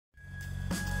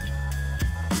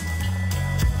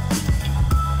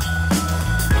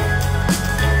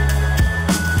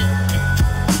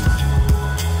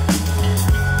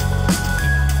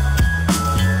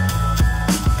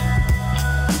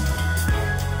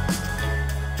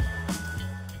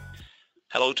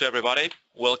Hello to everybody.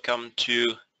 Welcome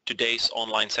to today's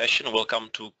online session.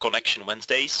 Welcome to Connection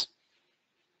Wednesdays.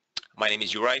 My name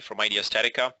is Juraj from IDEA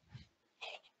StatiCa.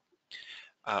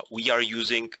 We are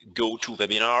using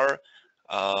GoToWebinar.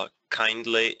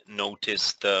 Kindly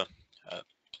notice the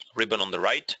ribbon on the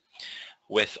right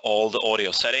with all the audio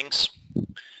settings.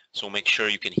 So make sure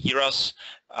you can hear us.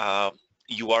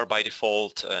 You are by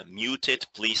default muted.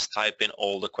 Please type in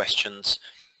all the questions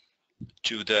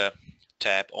to the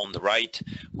tab on the right.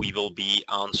 We will be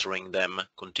answering them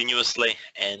continuously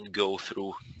and go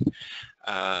through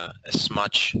as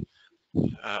much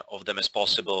of them as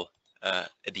possible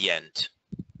at the end.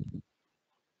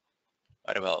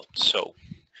 Very well, so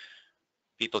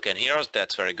people can hear us,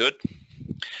 that's very good.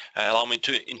 Allow me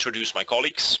to introduce my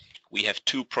colleagues. We have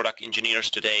two product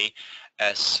engineers today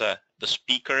as the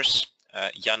speakers,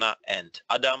 Jana and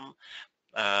Adam.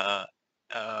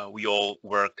 We all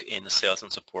work in the sales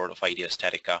and support of IDEA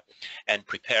StatiCa and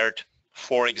prepared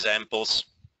 4 examples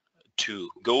to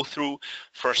go through.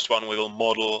 First one, we will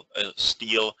model a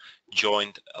steel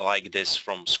joint like this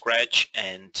from scratch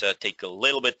and take a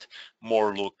little bit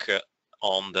more look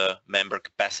on the member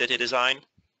capacity design.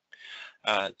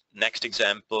 Next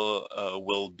example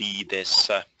will be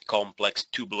this complex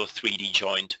tubular 3D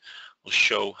joint. We'll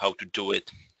show how to do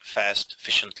it fast,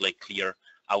 efficiently, clear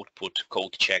output,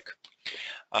 code check.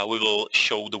 We will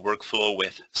show the workflow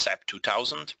with SAP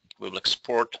 2000. We will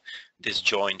export this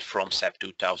joint from SAP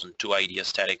 2000 to IDEA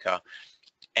StatiCa,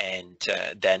 and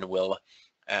then we'll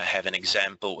have an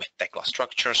example with Tekla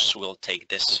structures. We'll take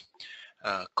this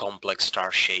complex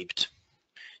star-shaped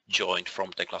joint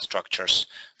from Tekla structures,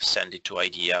 send it to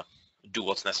IDEA, do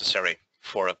what's necessary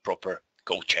for a proper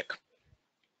code check.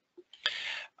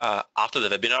 After the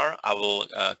webinar, I will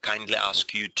kindly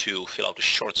ask you to fill out a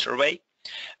short survey.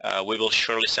 We will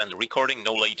surely send a recording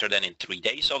no later than in 3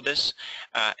 days of this,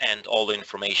 and all the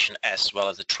information as well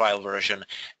as the trial version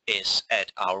is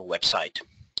at our website.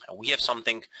 We have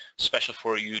something special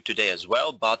for you today as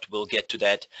well, but we'll get to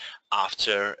that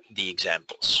after the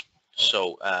examples.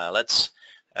 So let's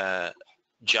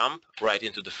jump right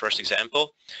into the first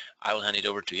example. I will hand it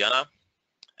over to Jana,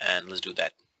 and let's do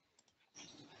that.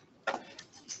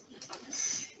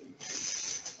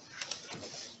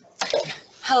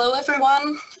 Hello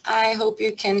everyone, I hope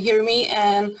you can hear me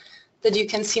and that you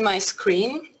can see my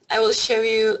screen. I will show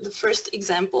you the first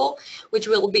example, which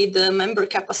will be the member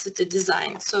capacity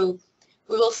design. So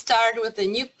we will start with a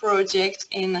new project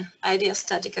in IDEA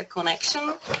StatiCa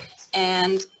Connection,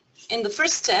 and in the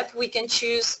first step we can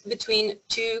choose between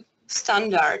 2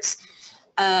 standards.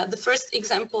 The first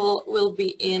example will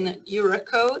be in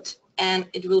Eurocode and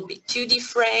it will be 2D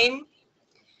frame,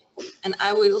 and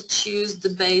I will choose the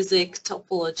basic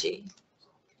topology,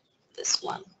 this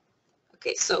one.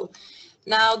 Okay, so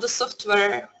now the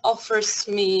software offers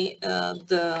me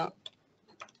the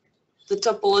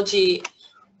topology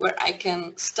where I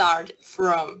can start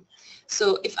from.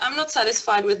 So if I'm not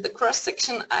satisfied with the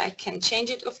cross-section, I can change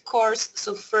it, of course.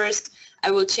 So first I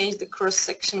will change the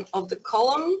cross-section of the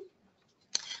column.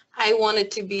 I want it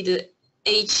to be the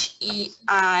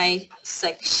HEI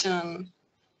section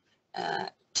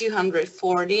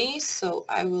 240, so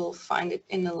I will find it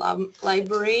in the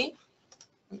library.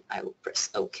 I will press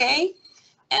OK.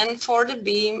 And for the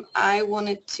beam, I want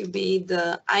it to be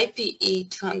the IPE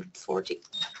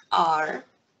 240R.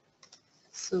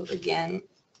 So again,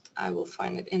 I will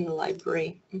find it in the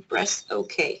library and press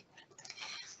OK.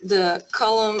 The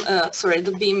column,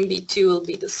 the beam B2 will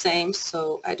be the same,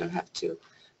 so I don't have to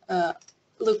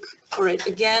look for it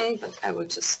again, but I will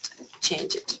just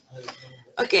change it.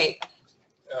 Okay.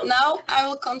 Now I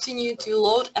will continue to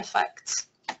load effects.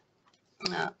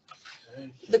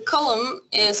 The column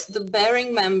is the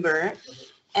bearing member,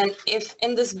 and if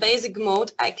in this basic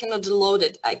mode I cannot load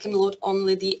it, I can load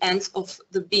only the ends of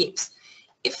the beams.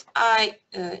 If I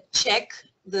check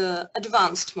the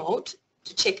advanced mode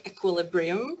to check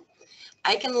equilibrium,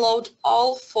 I can load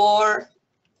all 4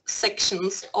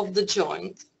 sections of the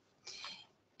joint,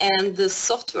 and the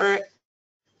software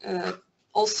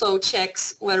also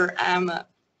checks whether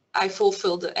I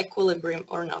fulfill the equilibrium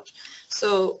or not.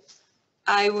 So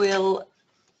I will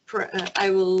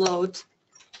load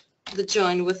the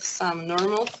joint with some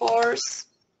normal force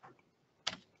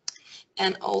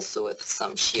and also with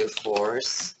some shear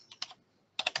force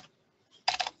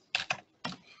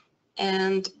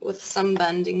and with some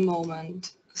bending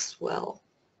moment as well.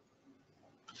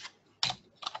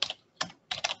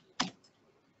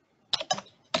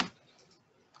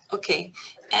 Okay,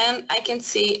 and I can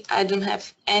see I don't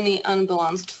have any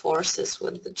unbalanced forces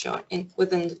with the joint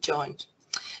within the joint.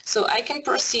 So I can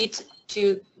proceed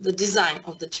to the design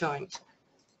of the joint.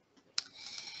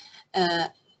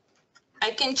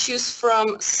 I can choose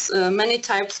from many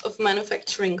types of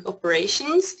manufacturing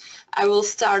operations. I will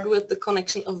start with the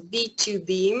connection of B2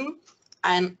 beam,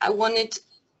 and I want it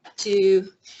to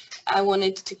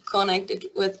connect it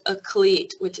with a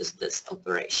cleat, which is this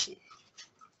operation.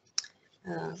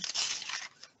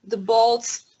 The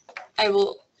bolts, I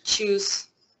will choose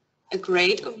a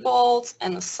grade of bolts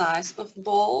and a size of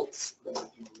bolts.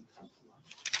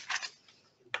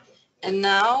 And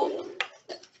now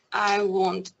I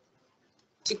want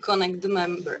to connect the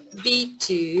member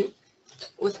B2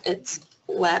 with its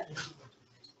web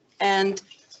and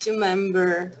to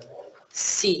member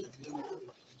C.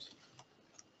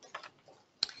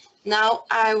 Now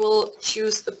I will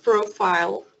choose a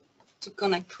profile to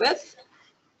connect with,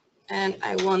 and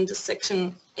I want the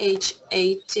section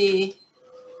H80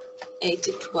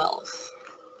 8012,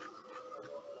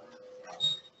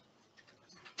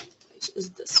 which is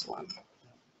this one.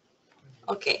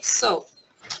 Okay, so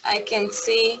I can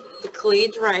see the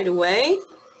cleat right away.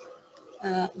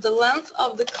 The length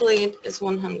of the cleat is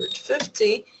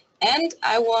 150, and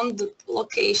I want the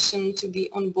location to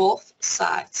be on both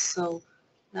sides. So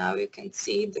now you can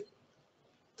see the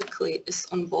cleat is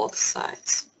on both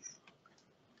sides.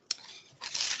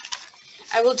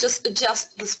 I will just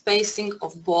adjust the spacing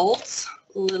of bolts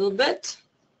a little bit.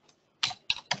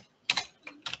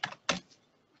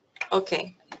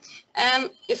 Okay, and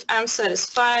if I'm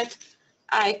satisfied,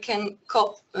 I can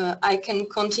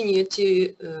continue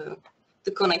to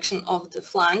the connection of the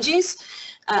flanges.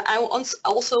 I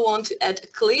also want to add a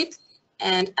cleat,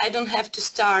 and I don't have to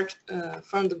start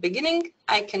from the beginning.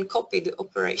 I can copy the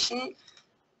operation,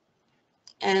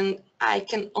 and I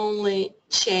can only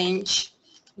change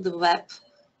the web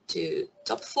to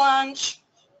top flange.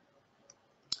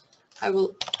 I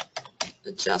will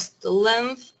adjust the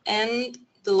length, and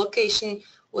the location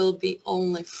will be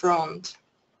only front.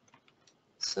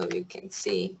 So you can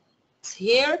see it's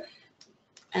here,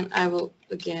 and I will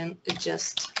again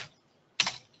adjust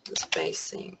the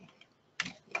spacing.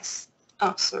 Yes.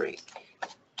 Oh, sorry.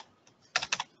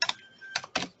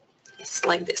 Yes,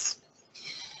 like this.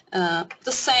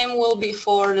 The same will be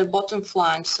for the bottom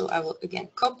flange, so I will again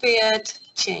copy it,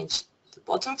 change the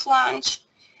bottom flange,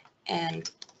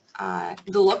 and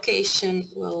the location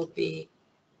will be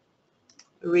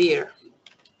rear.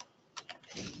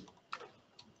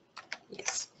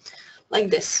 Yes, like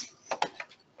this.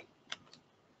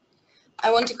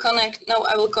 I want to connect, now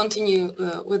I will continue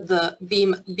with the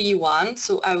beam B1,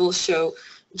 so I will show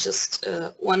just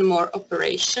one more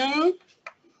operation.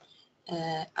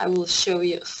 I will show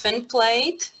you a fin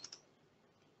plate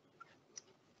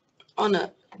on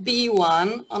a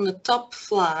B1 on the top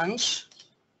flange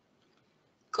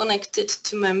connected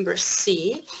to member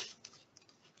C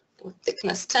with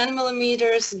thickness 10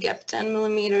 millimeters, gap 10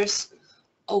 millimeters,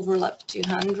 overlap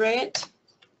 200,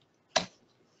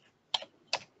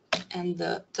 and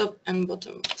the top and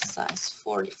bottom size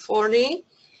 40-40,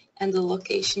 and the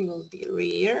location will be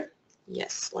rear.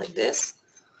 Yes, like this.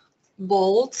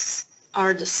 Bolts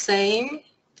are the same.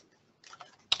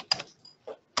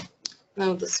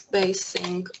 Now the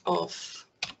spacing of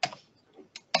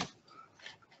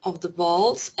the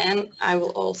bolts, and I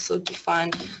will also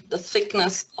define the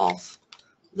thickness of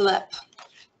the web,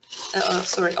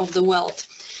 of the weld.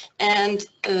 And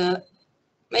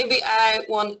maybe I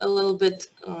want a little bit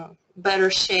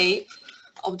better shape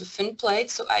of the fin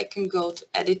plate, so I can go to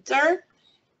editor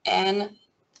and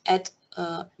add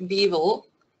a bevel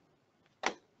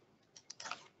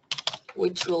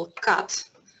which will cut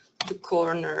the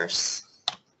corners.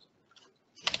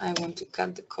 I want to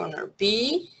cut the corner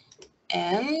B,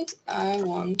 and I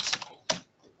want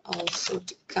also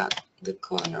to cut the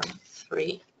corner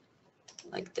 3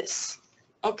 like this.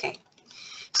 Okay,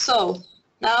 so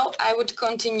now I would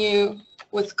continue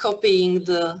with copying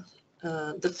the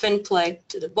fin plate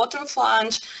to the bottom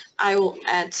flange. I will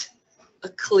add a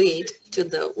cleat to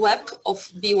the web of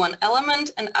B1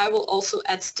 element, and I will also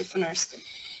add stiffeners.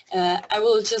 I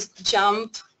will just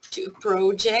jump to a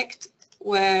project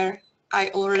where I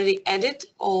already added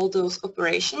all those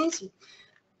operations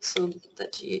so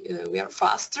that we are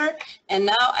faster, and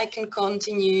now I can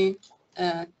continue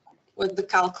with the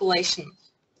calculation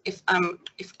if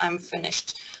I'm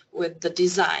finished with the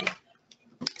design.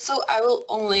 So I will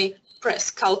only press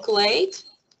calculate,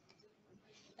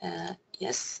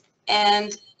 yes,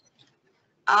 and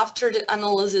after the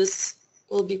analysis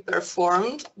will be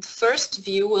performed, the first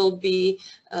view will be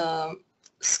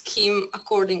scheme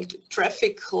according to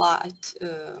traffic light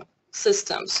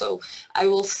system. So I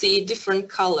will see different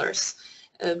colors.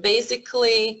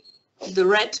 Basically, the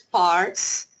red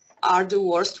parts are the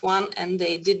worst one and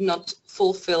they did not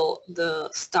fulfill the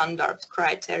standard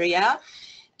criteria.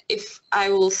 If I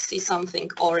will see something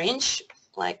orange,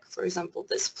 like for example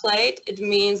this plate, it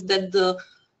means that the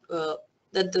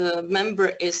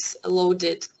member is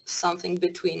loaded something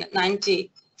between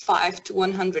 95 to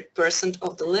 100%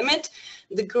 of the limit.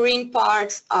 The green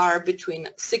parts are between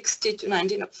 60 to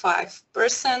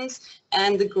 95%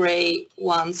 and the gray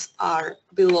ones are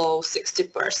below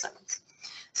 60%.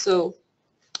 So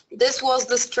this was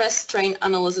the stress strain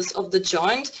analysis of the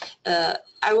joint.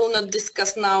 I will not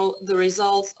discuss now the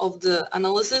results of the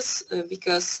analysis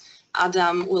because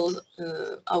Adam will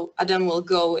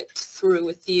go through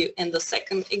with you in the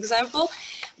second example,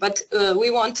 but we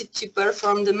wanted to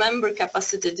perform the member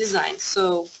capacity design.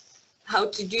 So how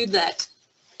to do that?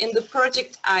 In the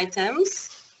project items,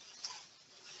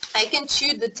 I can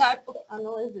choose the type of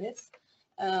analysis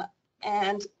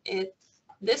and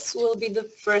this will be the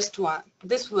first one.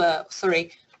 This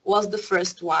was the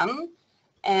first one,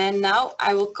 and now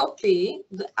I will copy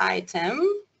the item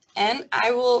and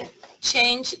I will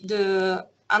change the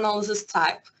analysis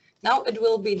type. Now it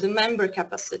will be the member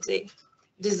capacity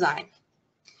design.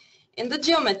 In the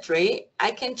geometry,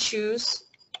 I can choose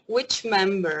which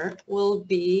member will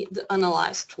be the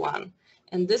analyzed one.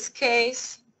 In this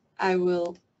case, I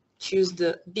will choose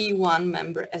the B1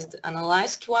 member as the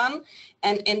analyzed one,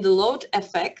 and in the load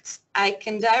effects, I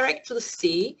can directly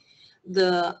see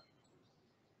the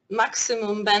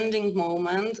maximum bending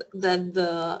moment that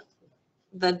the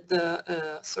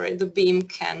beam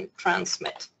can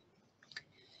transmit.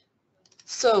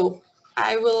 So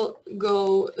I will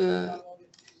go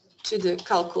to the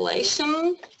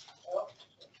calculation,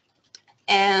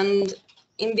 and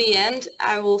in the end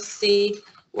I will see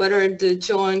whether the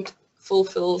joint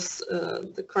fulfills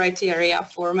the criteria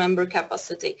for member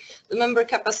capacity. The member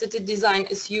capacity design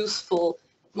is useful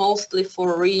mostly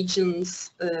for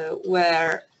regions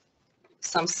where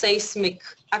some seismic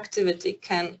activity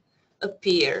can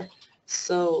appear.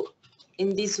 So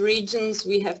in these regions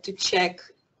we have to check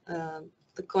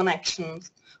the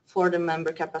connections for the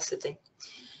member capacity.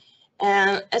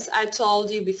 And as I told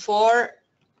you before,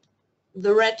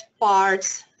 the red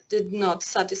parts did not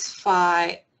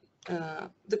satisfy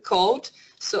the code,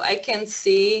 so I can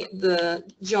see the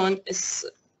joint is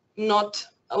not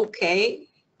okay,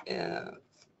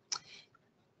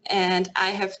 and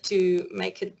I have to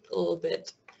make it a little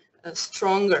bit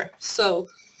stronger. So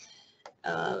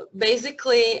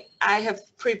basically I have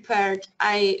prepared,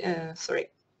 I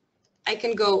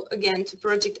can go again to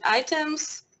project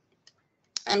items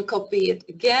and copy it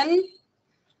again,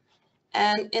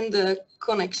 and in the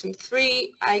connection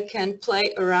 3 I can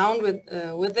play around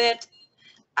with it.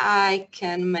 I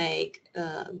can make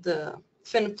the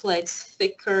fin plates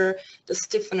thicker, the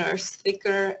stiffeners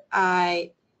thicker.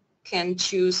 I can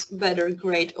choose better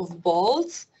grade of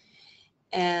bolts,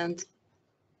 and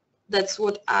that's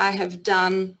what I have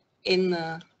done in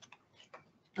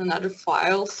another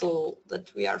file so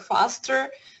that we are faster.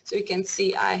 So you can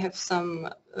see I have some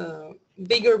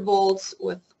bigger bolts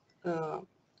with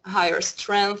higher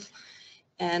strength,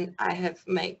 and I have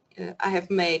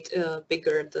made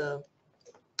bigger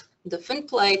the fin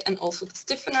plate and also the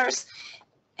stiffeners.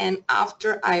 And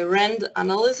after I ran the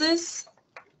analysis,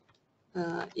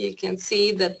 you can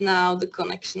see that now the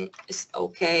connection is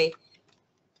okay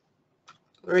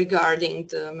regarding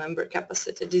the member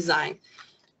capacity design.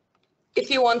 If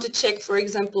you want to check, for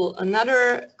example,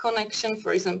 another connection,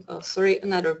 for example,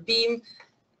 another beam,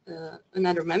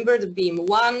 another member, the beam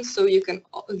 1, so you can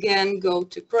again go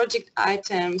to project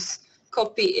items,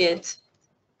 copy it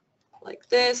like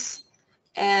this,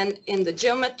 and in the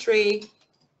geometry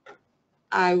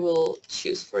I will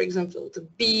choose, for example, the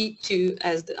B2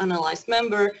 as the analyzed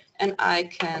member, and I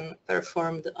can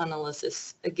perform the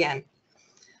analysis again.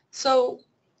 So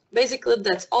basically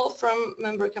that's all from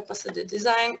member capacity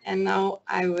design, and now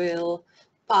I will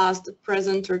pass the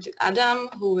presenter to Adam,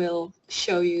 who will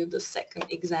show you the second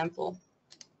example.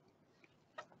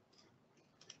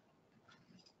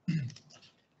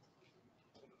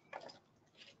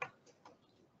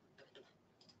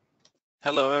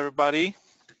 Hello everybody,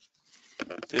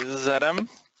 this is Adam,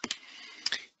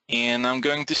 and I'm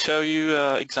going to show you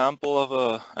an example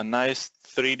of a nice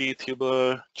 3D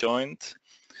tubular joint.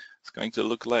 It's going to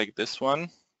look like this one.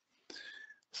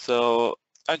 So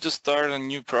I just started a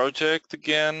new project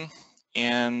again,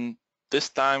 and this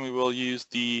time we will use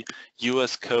the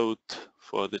US code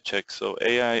for the check, so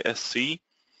AISC,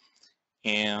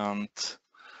 and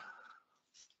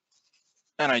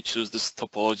I choose this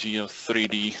topology of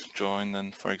 3D joint,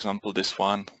 and for example this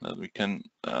one that we can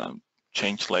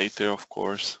change later, of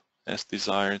course, as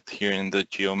desired here in the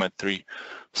geometry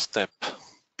step.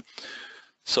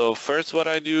 So first what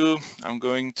I do, I'm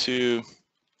going to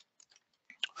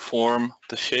form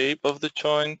the shape of the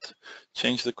joint,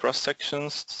 change the cross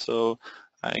sections. So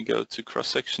I go to cross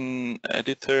section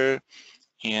editor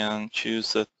and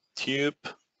choose a tube.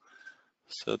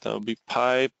 So that will be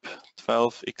pipe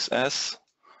 12XS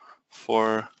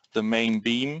for the main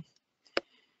beam.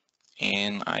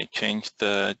 And I change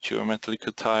the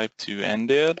geometrical type to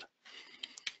ended.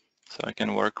 So I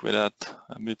can work with that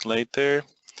a bit later.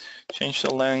 Change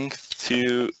the length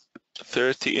to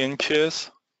 30 inches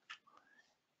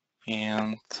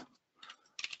and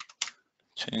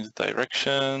change the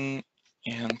direction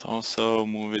and also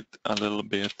move it a little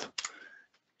bit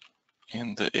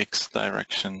in the X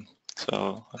direction.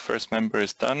 So the first member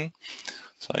is done.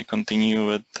 So I continue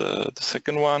with the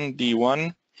second one,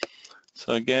 D1.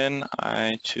 So again,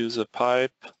 I choose a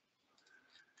pipe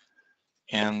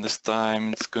and this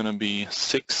time it's going to be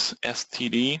 6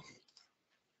 STD.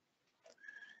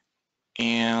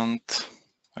 And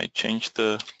I change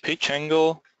the pitch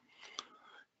angle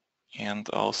and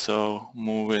also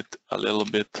move it a little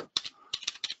bit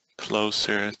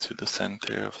closer to the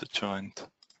center of the joint.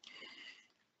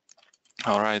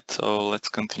 Alright, so let's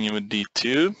continue with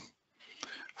D2.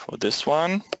 For this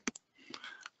one,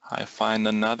 I find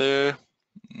another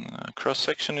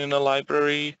cross-section in the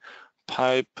library,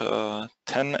 pipe 10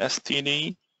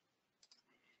 STD.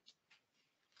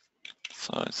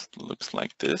 So it looks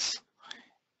like this.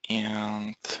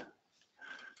 And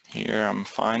here I'm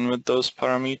fine with those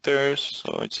parameters,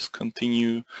 so I just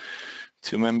continue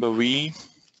to member V.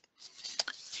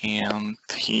 And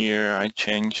here I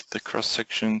change the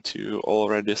cross-section to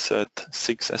already set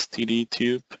 6 STD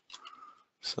tube.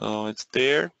 So it's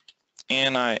there.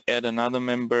 And I add another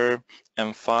member,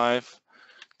 M5,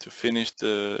 to finish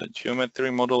the geometry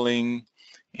modeling.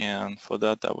 And for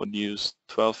that I would use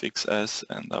 12XS,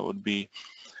 and that would be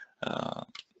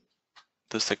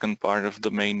the second part of the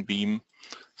main beam.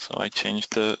 So I change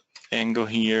the angle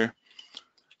here,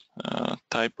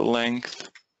 type of length,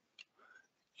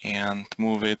 and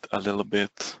move it a little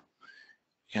bit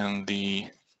in the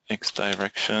X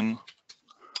direction.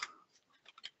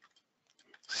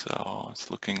 So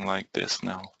it's looking like this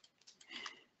now.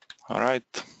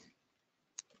 Alright.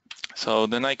 So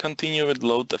then I continue with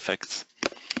load effects.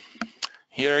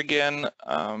 Here again,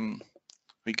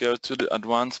 we go to the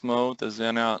advanced mode, as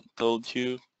Anna told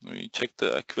you. We check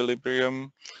the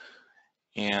equilibrium,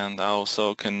 and I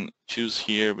also can choose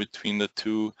here between the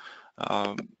two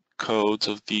codes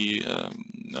of the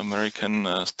American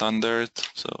standard.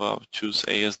 So I'll choose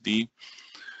ASD,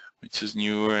 which is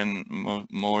newer and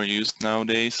more used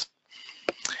nowadays.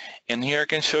 And here I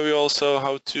can show you also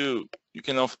how to, you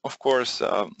can of course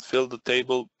fill the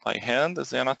table by hand,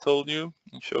 as Anna told you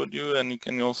and showed you, and you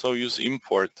can also use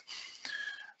import.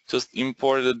 Just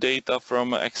import the data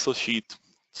from an Excel sheet.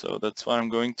 So that's what I'm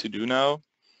going to do now.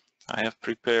 I have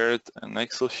prepared an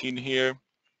Excel sheet here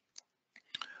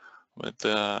with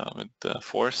the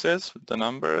forces, with the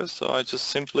numbers. So I just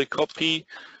simply copy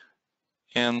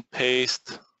and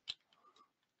paste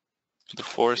the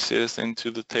forces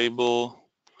into the table,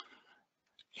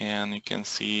 and you can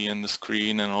see in the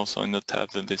screen and also in the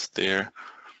tab that it's there.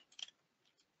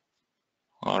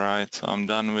 Alright, so I'm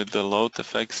done with the load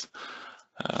effects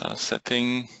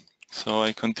setting. So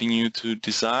I continue to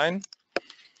design,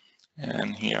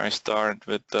 and here I start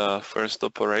with the first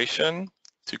operation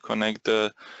to connect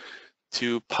the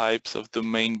two pipes of the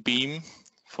main beam.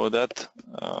 For that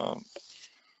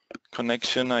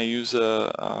connection I use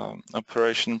a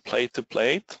operation plate to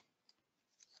plate.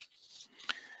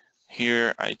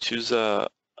 Here I choose a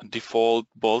default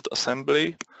bolt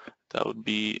assembly. That would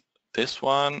be this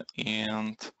one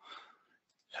and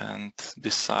the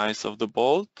size of the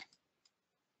bolt.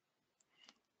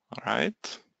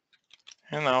 Alright,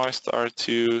 and now I start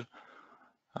to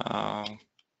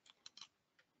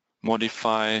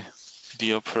modify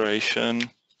the operation.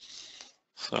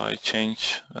 So I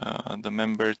change the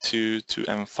member to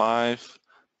M5, the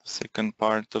second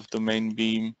part of the main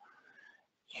beam,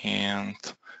 and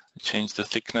change the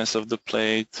thickness of the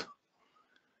plate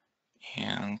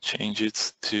and change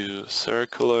it to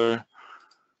circular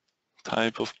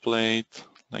type of plate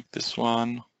like this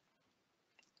one.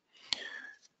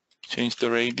 Change the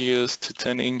radius to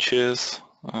 10 inches,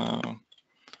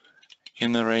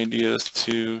 inner radius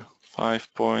to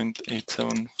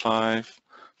 5.875,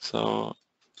 so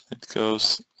it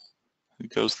goes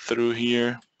through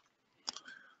here.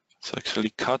 It's actually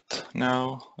cut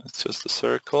now, it's just a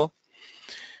circle.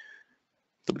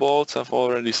 The bolts I've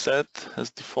already set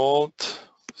as default,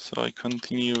 so I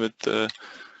continue with the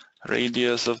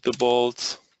radius of the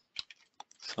bolts.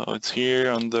 So it's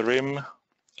here on the rim,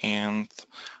 and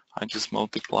I just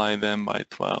multiply them by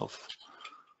 12.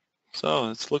 So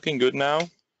it's looking good now.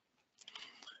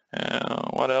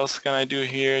 What else can I do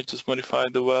here? Just modify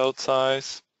the weld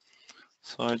size.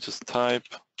 So I just type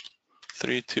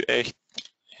 3 to 8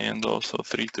 and also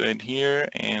 3 to 8 here,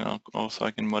 and also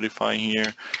I can modify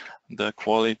here the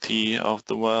quality of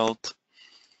the weld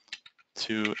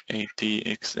to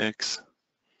 80xx.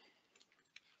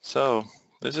 So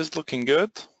this is looking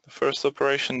good. The first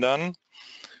operation done,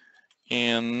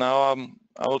 and now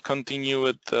I will continue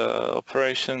with the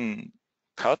operation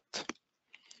cut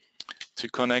to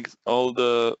connect all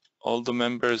the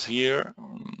members here,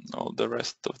 all the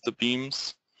rest of the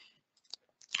beams,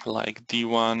 like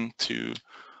D1 to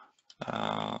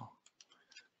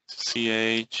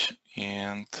CH,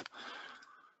 and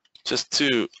just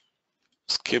to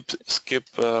skip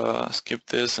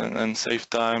this and save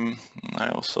time, I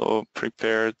also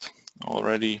prepared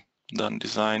already done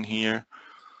design here.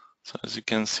 So as you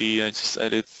can see, I just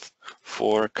added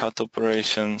 4 cut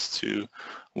operations to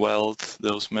weld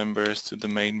those members to the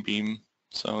main beam.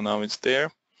 So now it's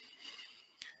there.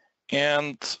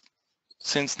 And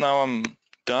since now I'm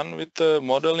done with the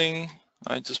modeling,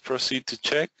 I just proceed to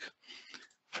check,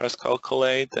 press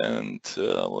calculate, and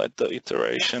let the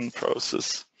iteration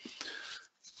process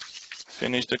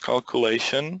finish the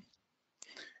calculation.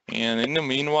 And in the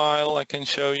meanwhile, I can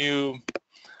show you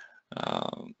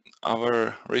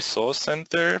our resource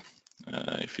center.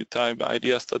 If you type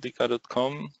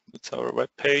ideastatiCa.com, it's our web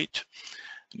page.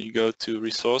 You go to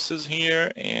resources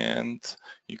here and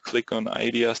you click on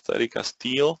IDEA StatiCa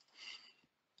Steel,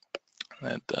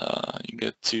 and you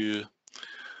get to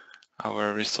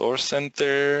our resource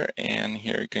center, and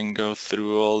here you can go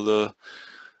through all the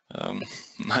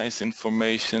nice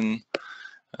information,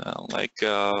 like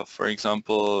for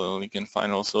example, you can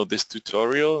find also this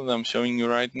tutorial that I'm showing you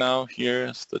right now.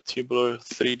 Here's the tubular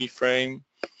 3D frame,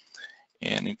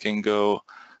 and you can go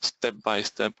step by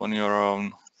step on your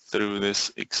own through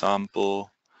this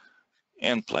example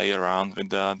and play around with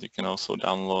that. You can also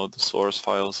download the source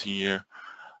files here,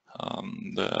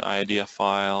 the IDEA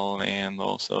file, and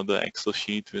also the Excel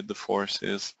sheet with the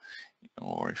forces,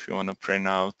 or if you want to print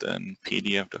out a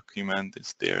PDF document,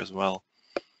 it's there as well.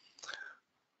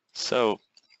 So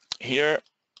here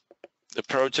the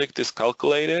project is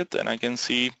calculated, and I can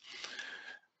see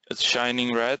it's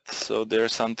shining red, so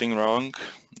there's something wrong.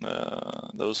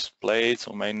 Those plates,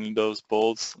 or mainly those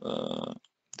bolts,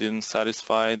 didn't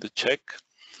satisfy the check,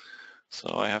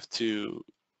 so I have to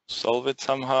solve it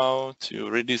somehow to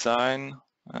redesign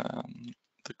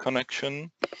the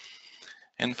connection.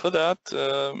 And for that,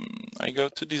 I go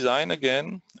to design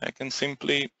again. I can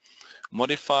simply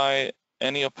modify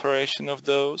any operation of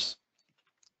those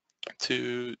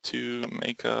to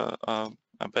make a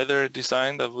better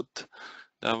design that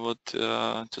would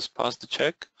just pass the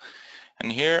check.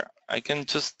 And here I can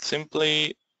just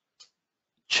simply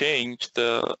change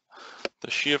the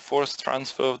shear force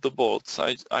transfer of the bolts.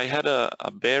 I had a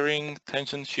bearing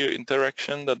tension shear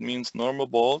interaction, that means normal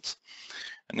bolts,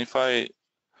 and if I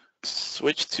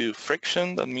switch to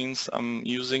friction, that means I'm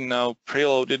using now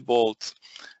preloaded bolts.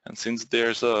 And since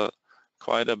there's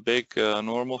quite a big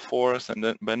normal force and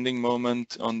then bending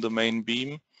moment on the main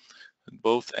beam at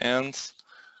both ends,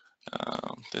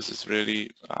 this is really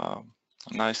a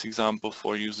nice example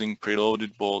for using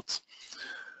preloaded bolts.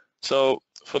 So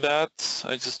for that,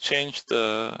 I just changed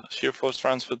the shear force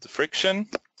transfer to friction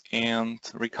and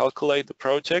recalculate the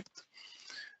project.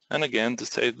 And again, to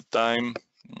save the time,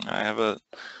 I have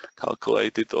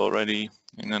calculated already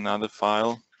in another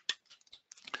file.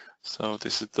 So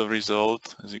this is the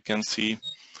result. As you can see,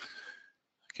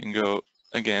 I can go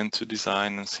again to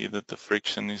design and see that the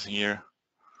friction is here.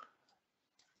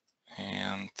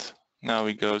 And now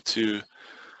we going to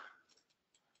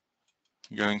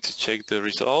check the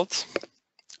results.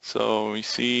 So we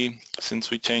see, since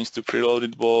we changed to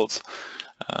preloaded bolts,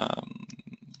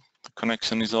 the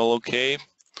connection is all okay.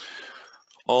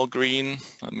 All green,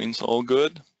 that means all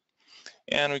good.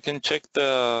 And we can check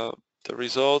the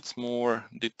results more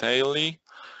detailedly.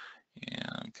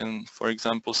 And we can, for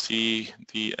example, see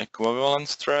the equivalent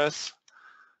stress.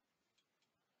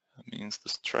 That means the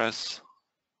stress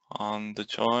on the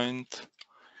joint.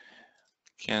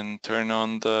 Can turn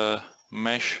on the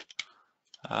mesh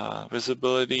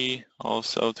visibility,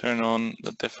 also turn on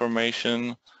the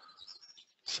deformation,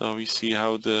 so we see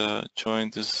how the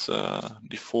joint is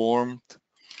deformed.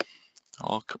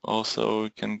 Also, we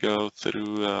can go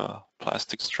through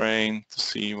plastic strain to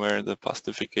see where the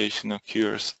plastification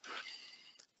occurs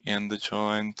in the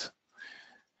joint.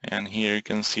 And here you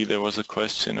can see there was a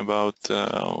question about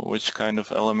which kind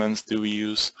of elements do we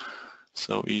use.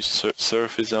 So we use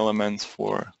surface elements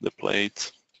for the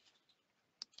plates.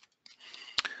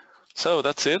 So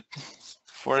that's it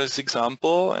for this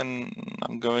example, and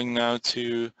I'm going now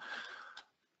to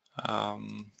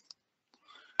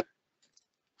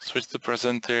switch the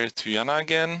presenter to Jana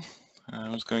again. I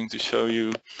was going to show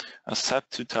you a SAP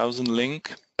 2000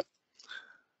 link.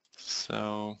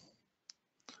 So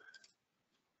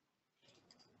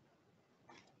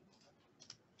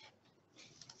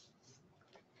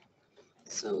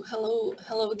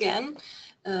hello again.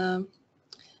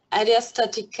 IDEA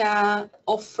StatiCa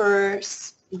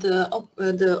offers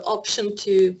the option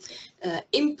to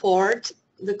import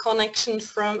the connection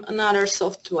from another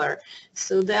software.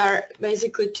 So there are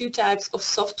basically two types of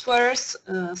softwares.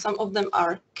 Some of them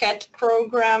are CAD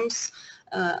programs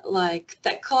like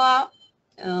Tekla.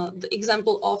 The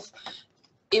example of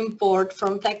import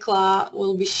from Tekla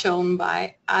will be shown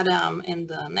by Adam in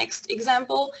the next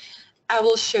example. I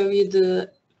will show you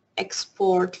the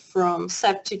export from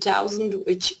SAP 2000,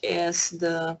 which is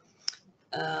the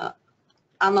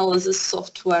analysis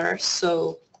software.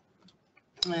 So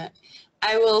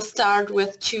I will start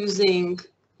with choosing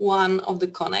one of the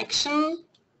connection,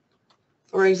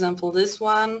 for example this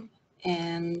one,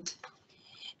 and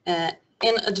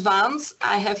in advance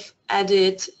I have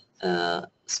added a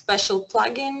special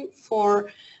plugin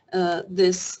for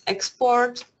this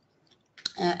export,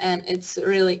 and it's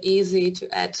really easy to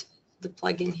add the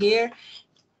plugin here.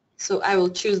 So I will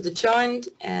choose the joint,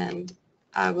 and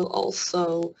I will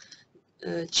also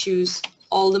choose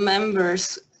all the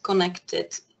members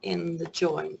connected in the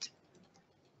joint.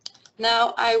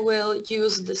 Now I will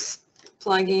use this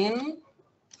plugin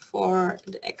for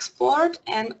the export,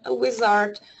 and a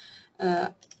wizard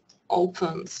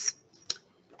opens.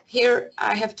 Here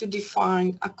I have to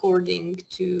define according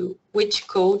to which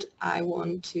code I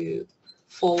want to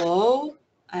follow.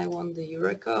 I want the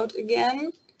Eurocode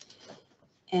again,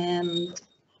 and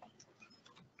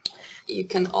you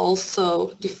can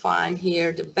also define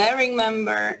here the bearing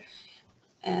member,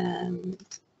 and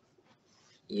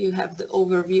you have the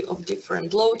overview of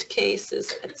different load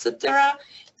cases, etc.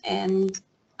 And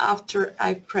after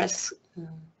I press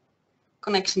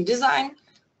connection design,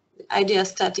 the IDEA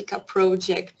StatiCa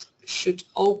project should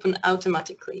open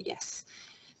automatically, yes.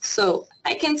 So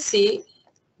I can see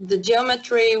the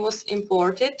geometry was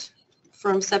imported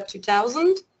from SAP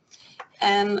 2000,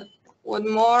 and what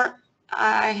more,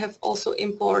 I have also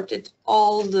imported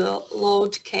all the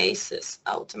load cases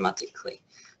automatically.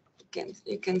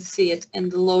 You can see it in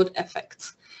the load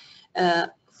effects.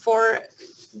 For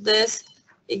this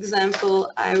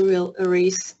example, I will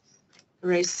erase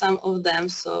some of them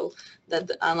so that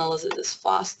the analysis is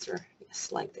faster.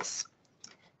 Yes, like this.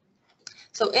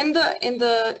 So in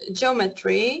the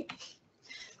geometry,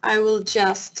 I will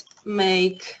just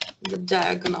make the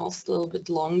diagonals a little bit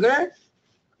longer.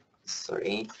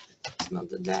 Sorry, it's not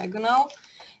the diagonal.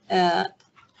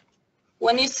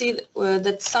 When you see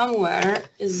that somewhere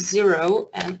is 0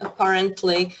 and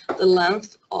apparently the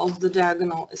length of the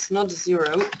diagonal is not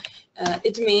 0,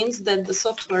 it means that the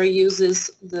software uses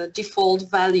the default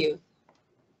value,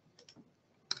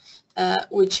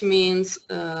 which means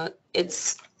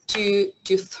it's 2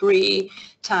 to 3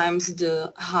 times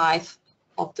the height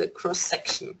of the cross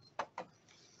section.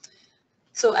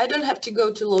 So I don't have to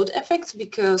go to load effects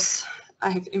because I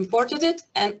have imported it,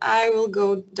 and I will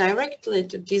go directly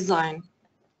to design.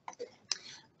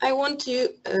 I want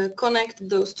to connect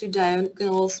those two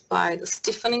diagonals by the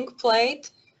stiffening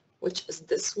plate, which is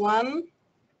this one.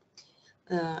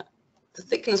 The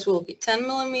thickness will be 10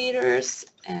 millimeters,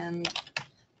 and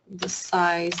the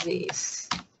size is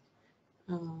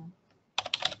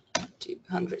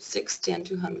 260 and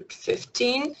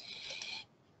 215.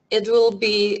 It will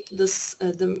be this,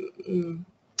 the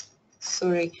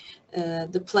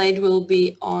plate will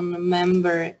be on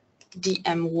member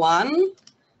DM1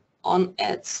 on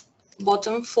its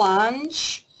bottom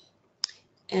flange,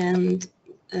 and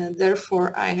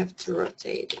therefore I have to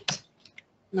rotate it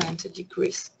 90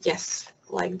 degrees. Yes,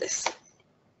 like this.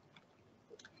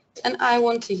 And I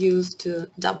want to use the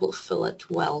double fillet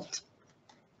weld.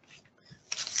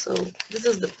 So this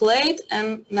is the plate,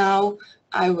 and now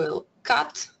I will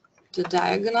cut the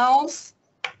diagonals.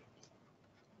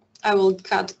 I will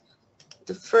cut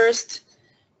the first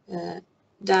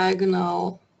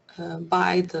diagonal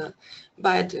by the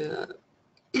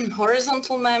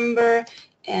horizontal member,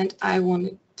 and I want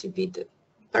it to be the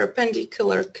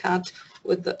perpendicular cut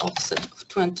with the offset of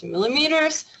 20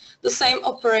 millimeters. The same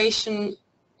operation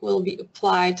will be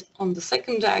applied on the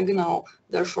second diagonal,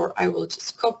 therefore I will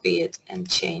just copy it and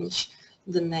change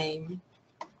the name.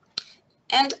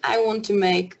 And I want to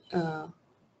make a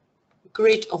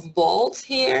grid of bolts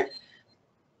here.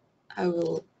 I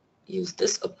will use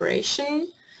this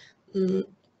operation.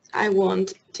 I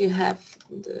want to have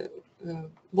the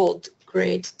bolt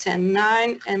grade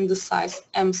 10.9 and the size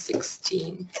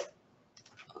M16.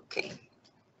 Okay,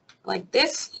 like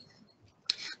this.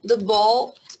 The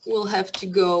bolt will have to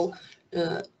go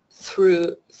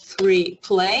through 3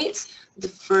 plates. The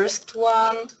first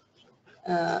one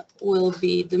will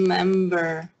be the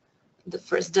member, the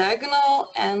first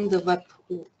diagonal, and the web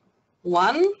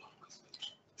 1.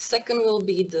 Second will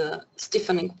be the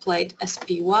stiffening plate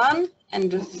SP1,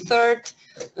 and the third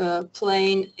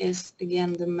plane is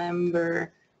again the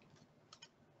member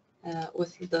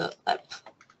with the web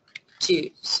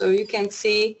 2. So you can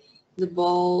see the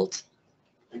bolt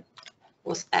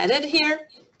was added here,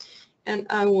 and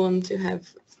I want to have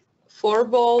 4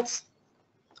 bolts,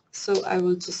 so I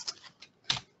will just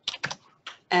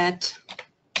add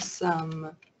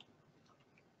some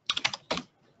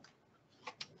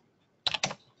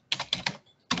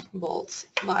bolts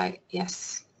by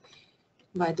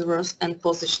the rows and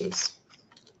positions,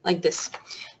 like this.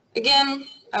 Again,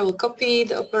 I will copy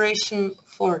the operation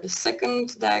for the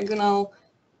second diagonal.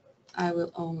 I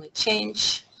will only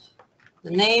change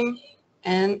the name,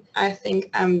 and I think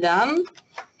I'm done.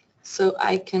 So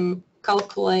I can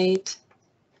calculate,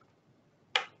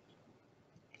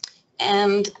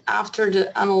 and after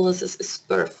the analysis is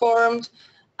performed,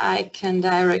 I can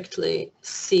directly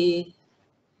see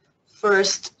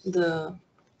first the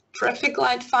traffic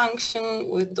light function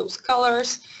with those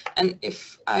colors, and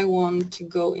if I want to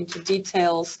go into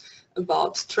details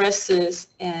about stresses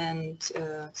and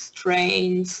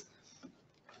strains,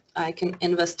 I can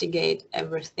investigate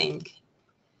everything.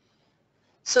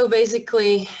 So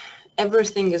basically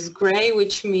everything is gray,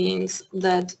 which means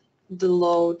that the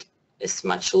load is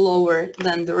much lower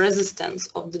than the resistance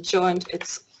of the joint.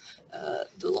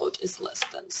 The load is less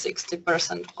than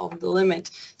 60% of the limit,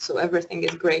 so everything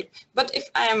is great. But if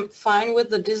I am fine with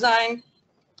the design,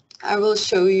 I will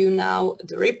show you now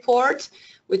the report,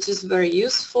 which is very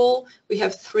useful. We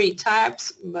have 3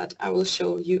 types, but I will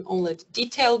show you only the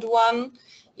detailed one.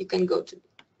 You can go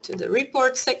to the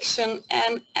report section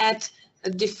and add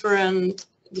different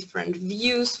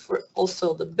views for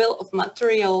also the bill of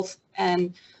materials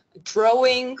and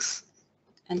drawings.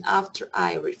 And after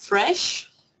I refresh,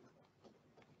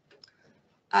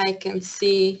 I can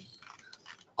see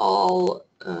all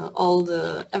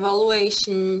the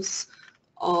evaluations,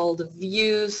 all the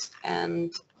views,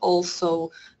 and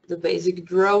also the basic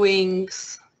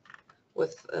drawings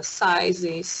with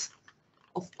sizes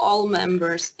of all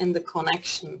members in the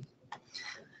connection.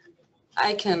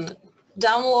 I can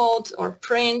download or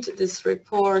print this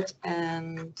report,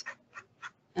 and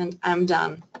I'm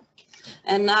done.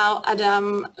 And now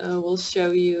Adam will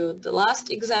show you the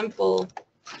last example,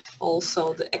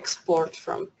 also the export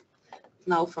from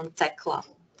Tekla.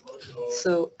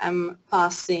 So I'm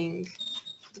passing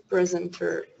the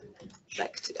presenter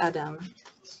back to Adam.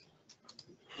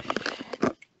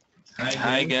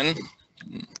 Hi again.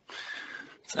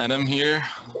 It's Adam here.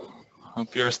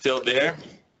 Hope you're still there.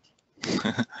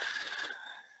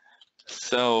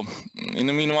 So in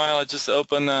the meanwhile, I just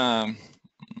opened an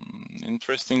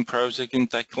interesting project in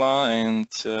Tekla, and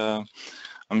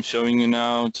I'm showing you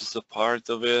now just a part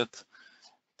of it,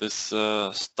 this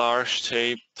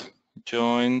star-shaped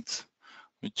joint,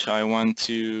 which I want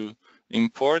to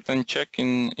import and check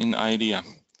in IDEA.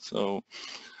 So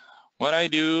what I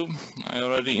do, I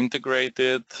already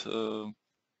integrated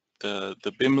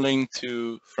the BIM link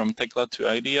from Tekla to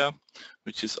IDEA,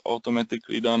 which is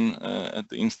automatically done at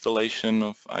the installation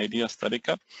of IDEA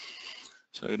StatiCa,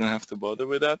 so you don't have to bother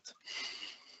with that.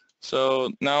 So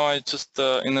now I just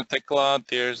in the Tekla,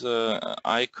 there's a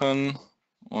icon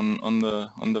on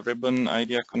the ribbon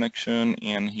IDEA connection,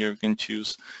 and here you can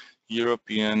choose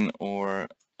European or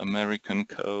American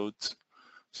codes.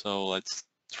 So let's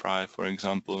try, for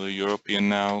example, the European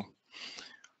now,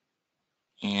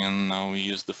 and now we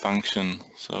use the function.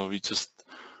 So we just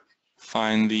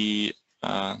find the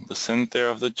center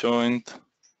of the joint,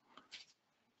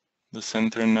 the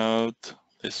center node,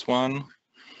 this one.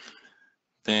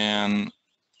 Then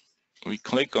we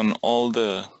click on all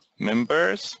the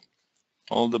members,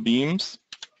 all the beams,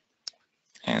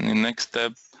 and in the next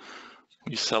step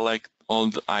we select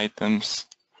all the items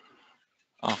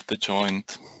of the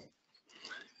joint.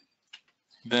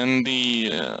 Then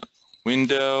the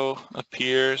window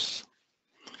appears.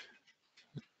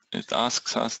 It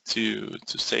asks us to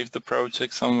save the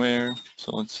project somewhere,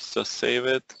 so let's just save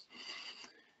it,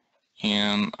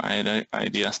 and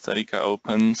IDEA StatiCa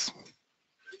opens.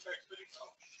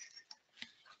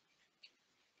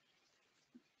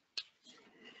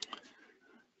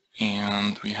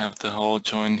 And we have the whole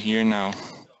joint here now.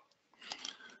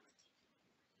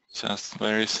 Just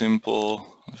very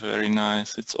simple, very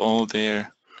nice. It's all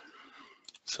there.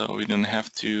 So we don't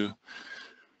have to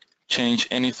change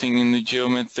anything in the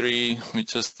geometry. We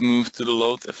just move to the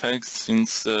load effects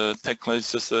since Tekla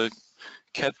is just a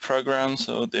CAD program,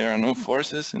 so there are no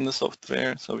forces in the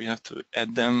software, so we have to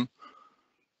add them.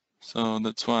 So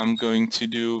that's what I'm going to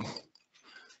do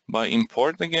by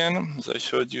import again, as I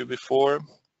showed you before.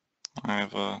 I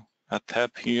have a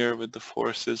tab here with the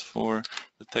forces for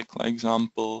the Tekla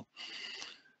example.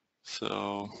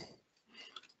 So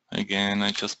again,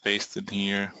 I just pasted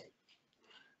here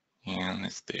and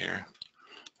it's there.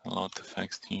 A lot of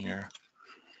text here.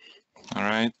 All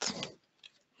right.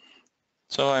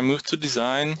 So I move to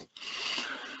design.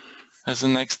 As the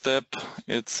next step,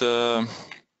 it's all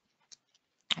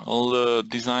the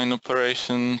design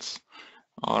operations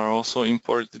are also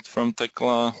imported from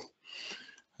Tekla.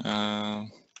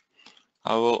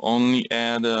 I will only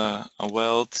add a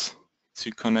weld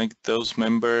to connect those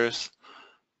members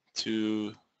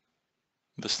to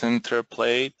the center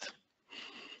plate,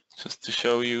 just to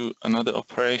show you another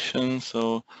operation.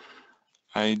 So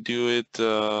I do it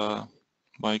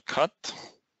by cut,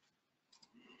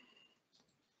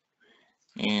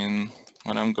 and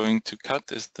what I'm going to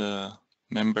cut is the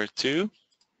member 2.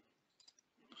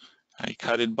 I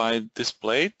cut it by this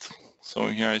plate, so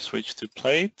here I switch to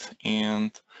plate,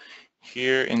 and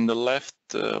here in the left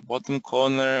bottom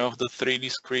corner of the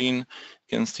 3D screen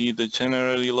you can see the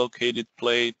generally located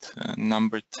plate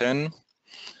number 10.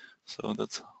 So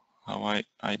that's how I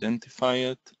identify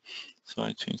it. So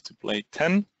I change to plate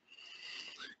 10,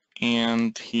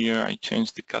 and here I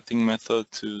change the cutting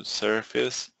method to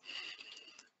surface,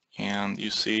 and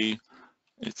you see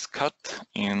it's cut,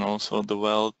 and also the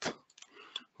weld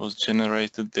was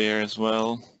generated there as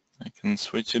well. I can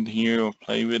switch it here or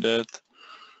play with it.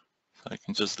 So I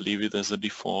can just leave it as a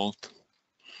default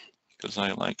because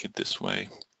I like it this way.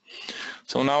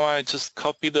 So now I just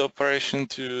copy the operation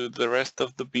to the rest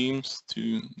of the beams,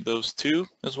 to those 2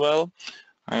 as well.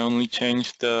 I only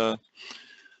change the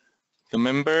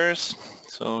members.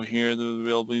 So here there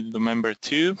will be the member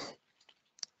 2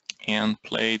 and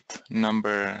plate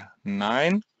number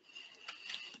 9.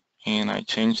 And I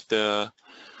change the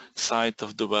side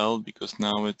of the weld because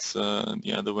now it's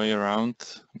the other way around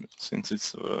since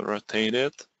it's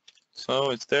rotated.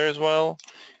 So it's there as well.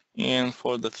 And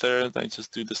for the third, I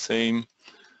just do the same.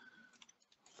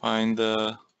 Find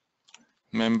the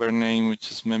member name, which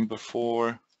is member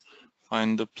 4.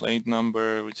 Find the plate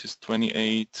number, which is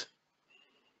 28.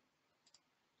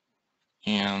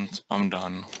 And I'm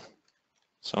done.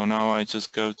 So now I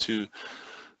just go to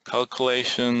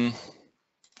calculation,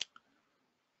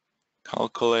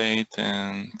 calculate,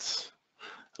 and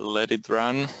let it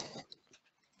run.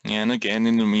 And again,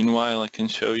 in the meanwhile, I can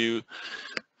show you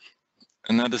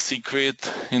another secret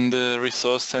in the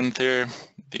resource center.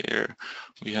 There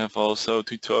we have also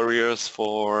tutorials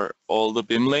for all the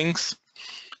BIM links.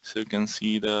 So you can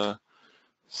see the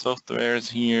softwares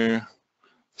here,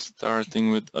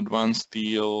 starting with Advanced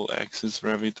Steel, Axis,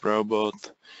 Revit,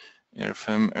 Robot,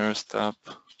 Airfem, Airstab,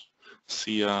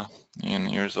 SIA, and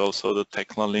here's also the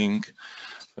Tekla link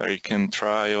where you can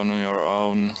try on your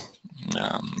own.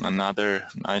 Another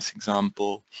nice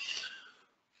example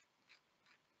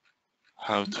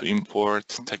how to import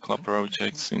Tekla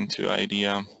projects into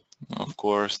IDEA. Of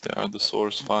course, there are the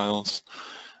source files,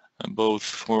 both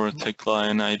for Tekla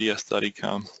and IDEA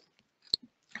StatiCa.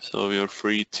 So you're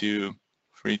free to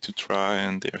try,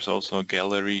 and there's also a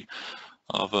gallery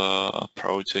of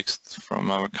projects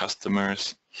from our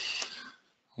customers,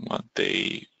 what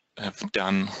they have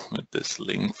done with this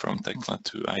link from Tekla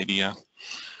to IDEA.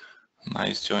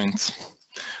 Nice joints.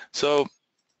 So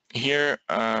here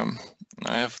I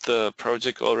have the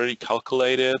project already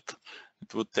calculated.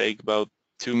 It would take about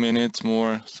 2 minutes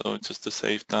more, so just to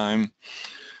save time,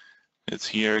 it's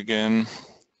here again.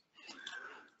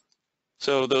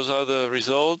 So those are the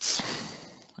results.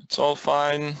 It's all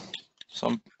fine.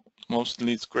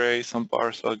 Mostly it's gray, some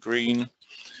parts are green.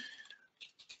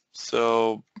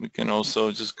 So we can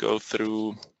also just go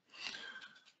through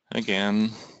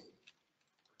again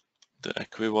the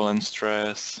equivalent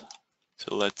stress.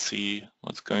 So let's see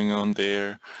what's going on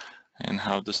there and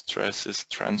how the stress is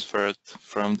transferred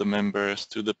from the members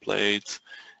to the plates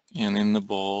and in the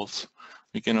bolts.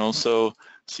 We can also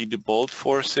see the bolt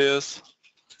forces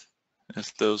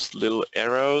as those little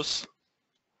arrows.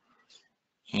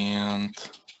 And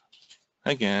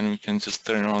again, we can just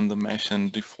turn on the mesh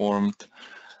and deformed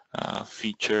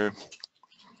feature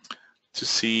to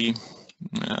see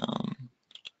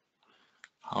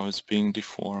how it's being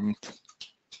deformed.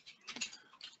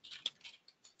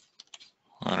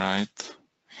 All right.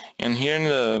 And here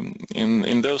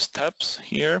in those tabs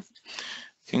here,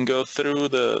 you can go through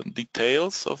the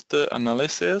details of the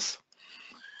analysis.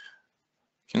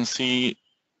 You can see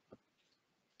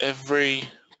every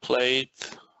plate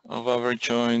of our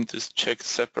joint is checked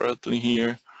separately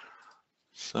here.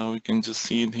 So we can just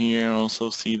see it here and also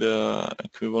see the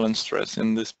equivalent stress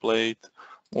in this plate,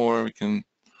 or we can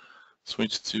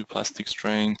switch to plastic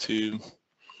strain too.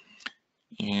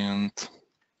 And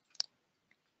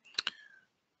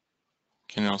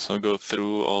can also go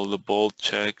through all the bolt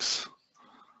checks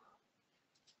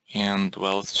and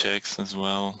weld checks as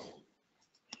well.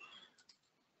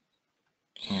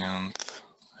 And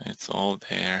it's all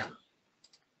there.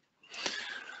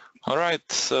 All right,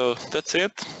 so that's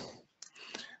it.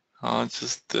 I'll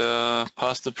just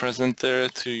pass the presenter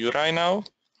to Juraj now.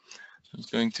 I'm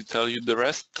going to tell you the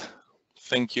rest.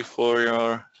 Thank you for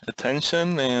your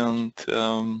attention, and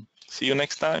see you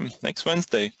next time, next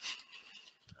Wednesday.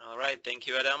 All right, thank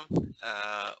you, Adam.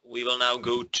 We will now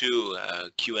go to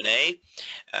Q&A.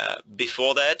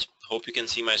 Before that, hope you can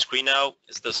see my screen now.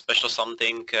 Is there special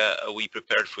something we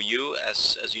prepared for you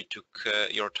as you took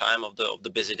your time of the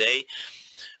busy day?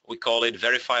 We call it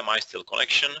Verify My Steel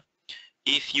Connection.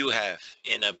 If you have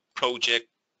in a project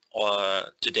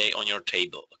today on your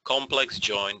table a complex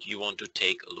joint you want to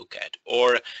take a look at,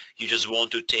 or you just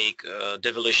want to take a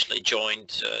devilishly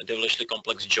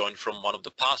complex joint from one of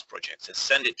the past projects and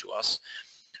send it to us,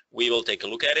 we will take a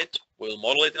look at it. We'll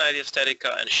model it in IDEA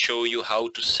StatiCa and show you how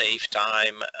to save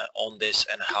time on this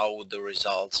and how the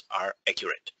results are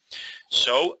accurate.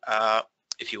 So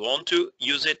if you want to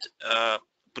use it,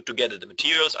 put together the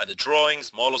materials, either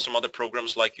drawings, models from other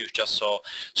programs like you just saw,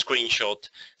 screenshot,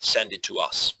 send it to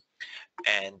us.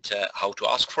 And how to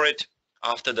ask for it.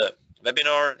 After the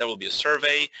webinar, there will be a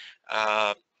survey.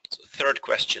 So third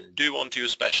question, do you want to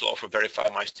use special offer Verify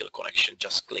My Steel Connection?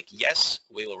 Just click yes,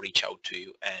 we will reach out to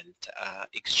you and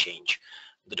exchange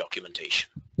the documentation.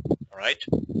 All right?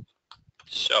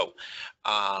 So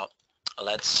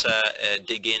let's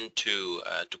dig into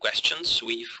to questions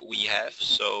we have.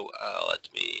 So let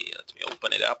me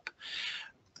open it up.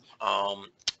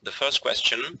 The first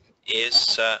question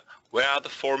is, where are the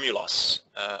formulas?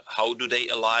 How do they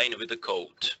align with the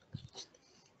code?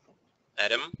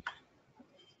 Adam?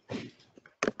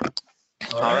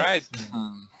 All right.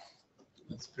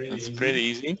 That's pretty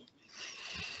easy.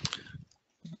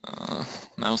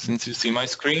 Now, since you see my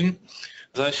screen,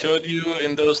 as I showed you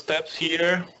in those tabs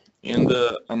here, in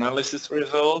the analysis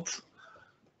results,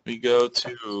 we go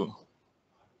to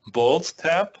bolts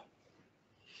tab,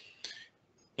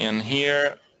 and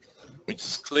here we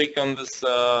just click on this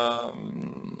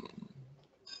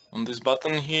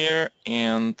button here,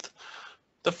 and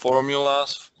the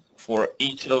formulas for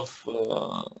each of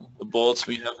the bolts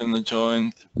we have in the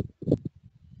joint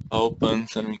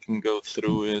opens, and we can go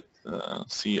through it,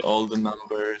 see all the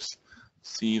numbers,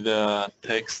 see the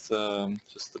text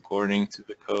just according to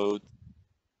the code.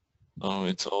 So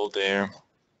it's all there,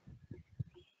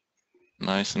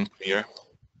 nice and clear.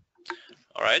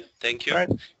 All right, thank you. All right.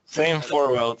 Same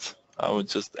for welds, I would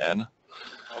just add.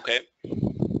 Okay.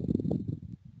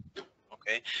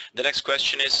 Okay. The next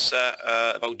question is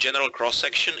about general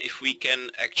cross-section, if we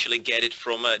can actually get it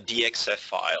from a DXF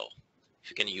file, if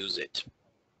you can use it.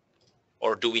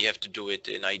 Or do we have to do it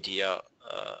in IDEA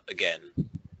again?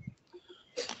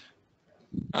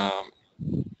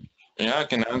 Yeah, I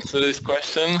can answer this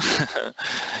question.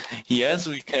 Yes,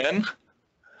 we can.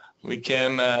 We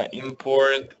can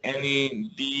import any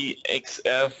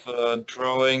DXF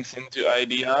drawings into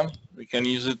IDEA. We can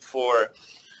use it for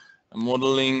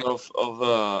modeling of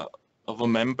a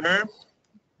member.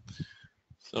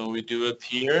 So we do it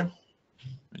here.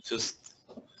 We just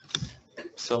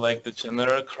select the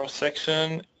general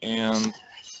cross-section and...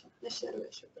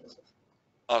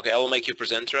 Okay, I will make you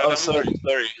presenter, Adam. Oh,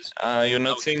 sorry. You're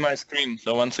not seeing my screen,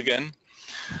 so once again.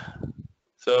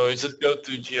 So you just go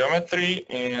to geometry,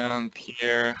 and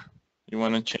here you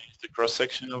want to change the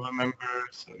cross-section of a member.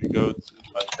 So you go to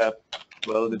a tab,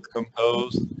 Welded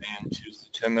Composed, and choose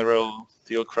the general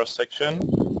steel cross-section.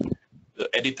 The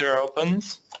editor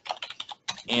opens,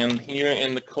 and here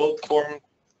in the code form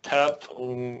tab,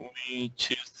 we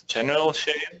choose the general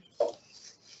shape,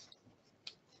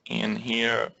 and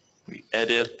here we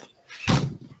edit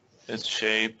this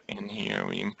shape, and here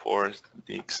we import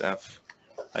the XF.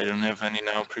 I don't have any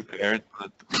now prepared,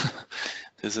 but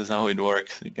this is how it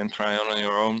works. You can try it on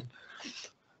your own.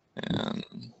 And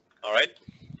all right.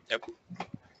 Yep.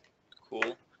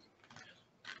 Cool.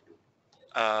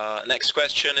 Next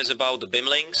question is about the BIM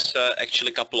links.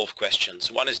 Actually, a couple of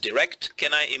questions. One is direct.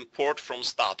 Can I import from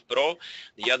StatPro?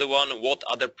 The other one, what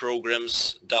other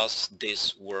programs does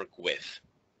this work with?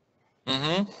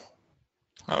 I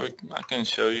can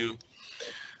show you.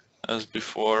 As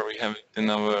before, we have it in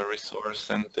our resource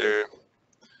center.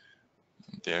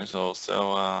 There's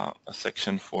also a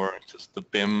section for just the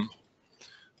BIM.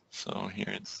 So here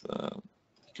it's,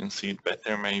 you can see it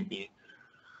better maybe.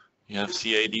 You have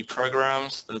CAD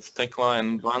programs, that's TECLA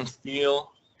and Advanced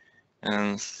Steel,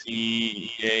 and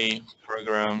CEA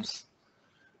programs,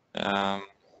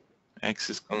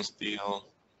 Axis-Con Steel,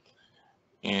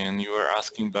 and you were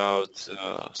asking about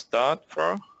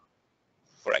StatPro?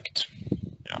 Correct.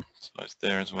 Yeah, so it's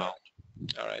there as well.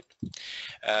 All right.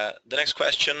 The next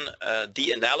question,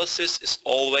 the analysis is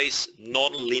always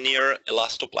non-linear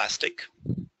elastoplastic?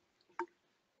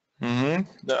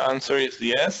 The answer is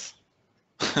yes.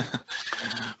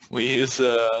 We use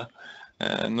a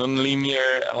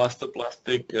non-linear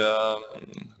elastoplastic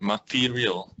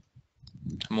material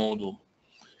model.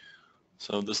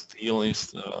 So the steel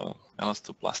is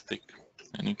elastoplastic,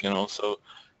 and you can also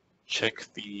check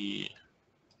the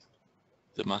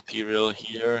material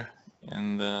here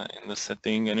in the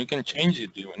setting, and you can change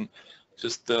it even.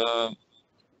 Just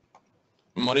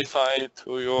modify it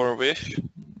to your wish.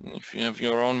 If you have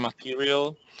your own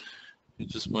material, you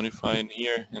just modify it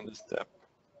here in the step.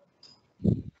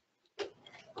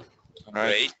 All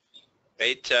right.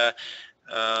 Great.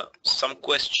 Some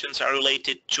questions are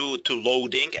related to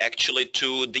loading, actually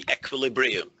to the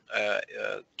equilibrium.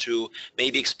 To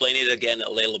maybe explain it again a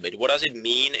little bit. What does it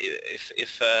mean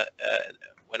if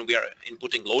when we are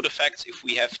inputting load effects, if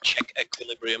we have check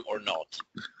equilibrium or not?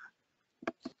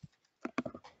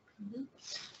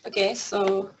 Okay,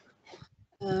 so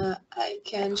I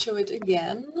can show it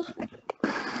again.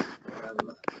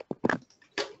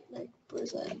 My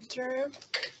presenter.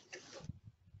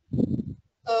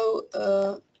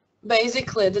 So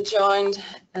basically the joint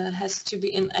has to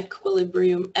be in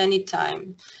equilibrium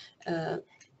anytime,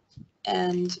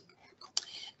 and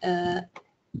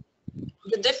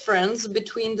the difference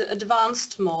between the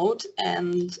advanced mode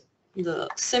and the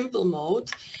simple mode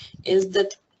is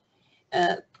that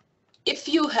if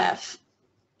you have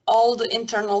all the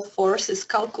internal forces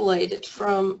calculated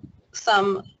from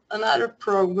another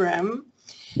program,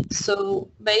 so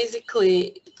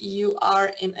basically you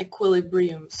are in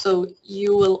equilibrium. So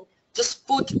you will just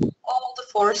put all the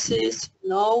forces,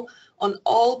 on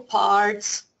all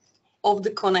parts of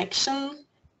the connection,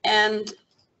 and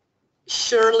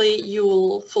surely you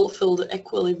will fulfill the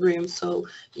equilibrium. So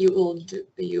you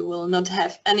will not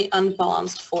have any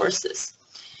unbalanced forces.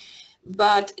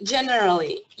 But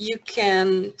generally, you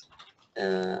can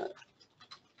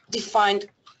define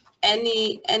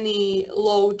any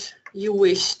load you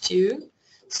wish to.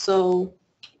 So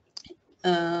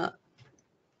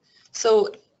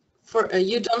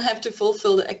you don't have to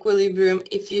fulfill the equilibrium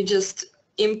if you just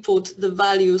input the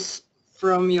values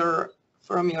from your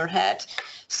head.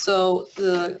 So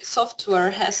the software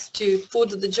has to put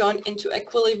the joint into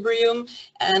equilibrium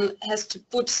and has to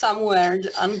put somewhere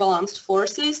the unbalanced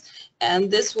forces,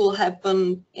 and this will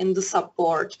happen in the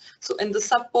support. So in the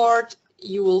support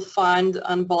you will find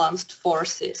unbalanced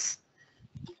forces.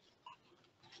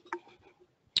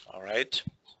 All right.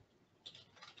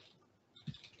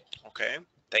 Okay,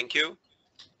 thank you.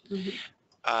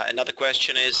 Another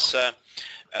question is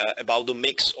about the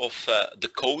mix of the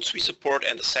codes we support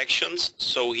and the sections.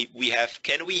 So we have,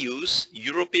 can we use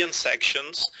European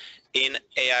sections in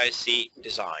AIC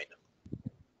design?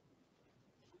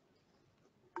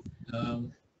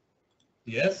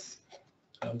 Yes,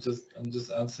 I'm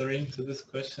just answering to this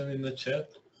question in the chat.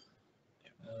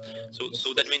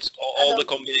 So that means all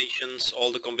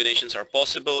the combinations are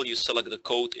possible. You select the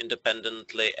code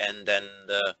independently, and then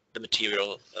the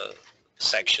material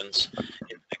sections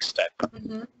in the next step.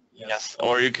 Yes,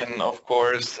 or you can of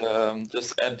course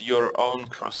just add your own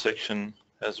cross-section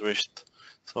as wished.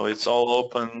 So it's all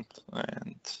open,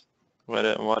 and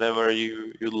whatever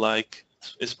you like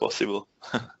is possible.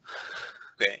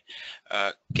 Okay.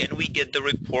 Can we get the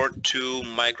report to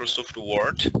Microsoft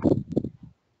Word?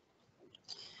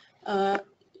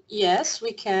 Yes,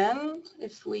 we can.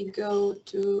 If we go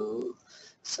to,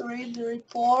 the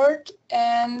report,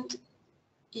 and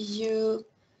you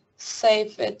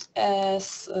save it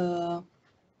as,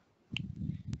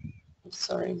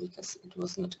 because it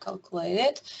was not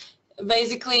calculated.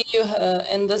 Basically, you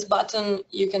in this button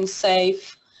you can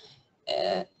save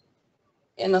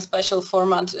in a special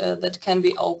format that can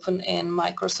be open in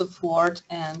Microsoft Word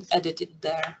and edit it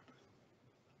there.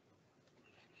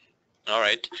 All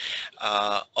right.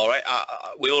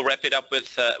 We will wrap it up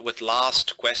with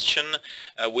last question.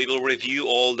 We will review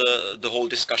all the whole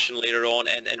discussion later on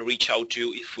and reach out to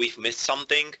you if we've missed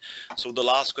something. So the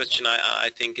last question, I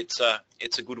think it's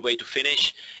a good way to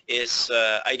finish, is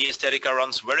IDEA StatiCa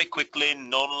runs very quickly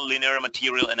non-linear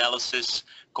material analysis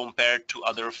compared to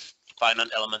other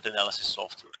finite element analysis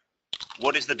software.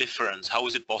 What is the difference? How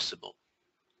is it possible?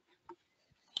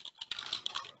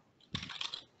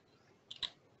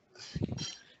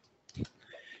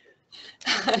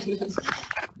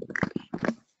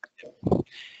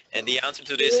 And the answer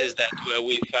to this is that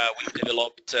we've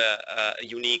developed a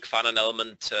unique finite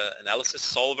element analysis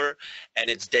solver, and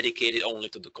it's dedicated only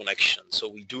to the connection. So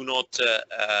we do not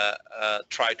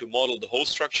try to model the whole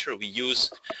structure. We use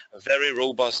a very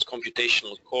robust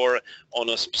computational core on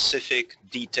a specific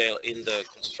detail in the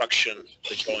construction of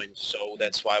the joint. So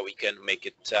that's why we can make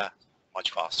it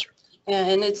much faster. Yeah,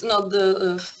 and it's not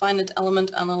the finite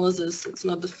element analysis. It's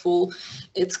not the full.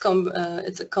 It's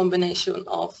a combination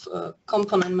of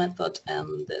component method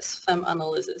and this FEM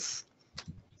analysis.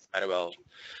 Very well.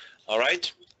 All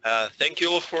right. Thank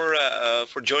you all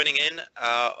for joining in.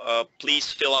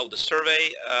 Please fill out the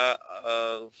survey.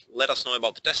 Let us know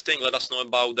about the testing. Let us know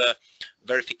about the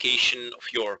verification of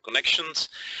your connections,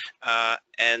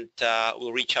 and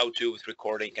we'll reach out to you with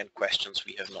recording and questions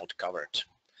we have not covered.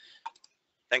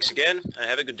 Thanks again, and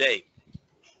have a good day.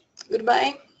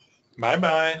 Goodbye.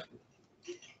 Bye-bye.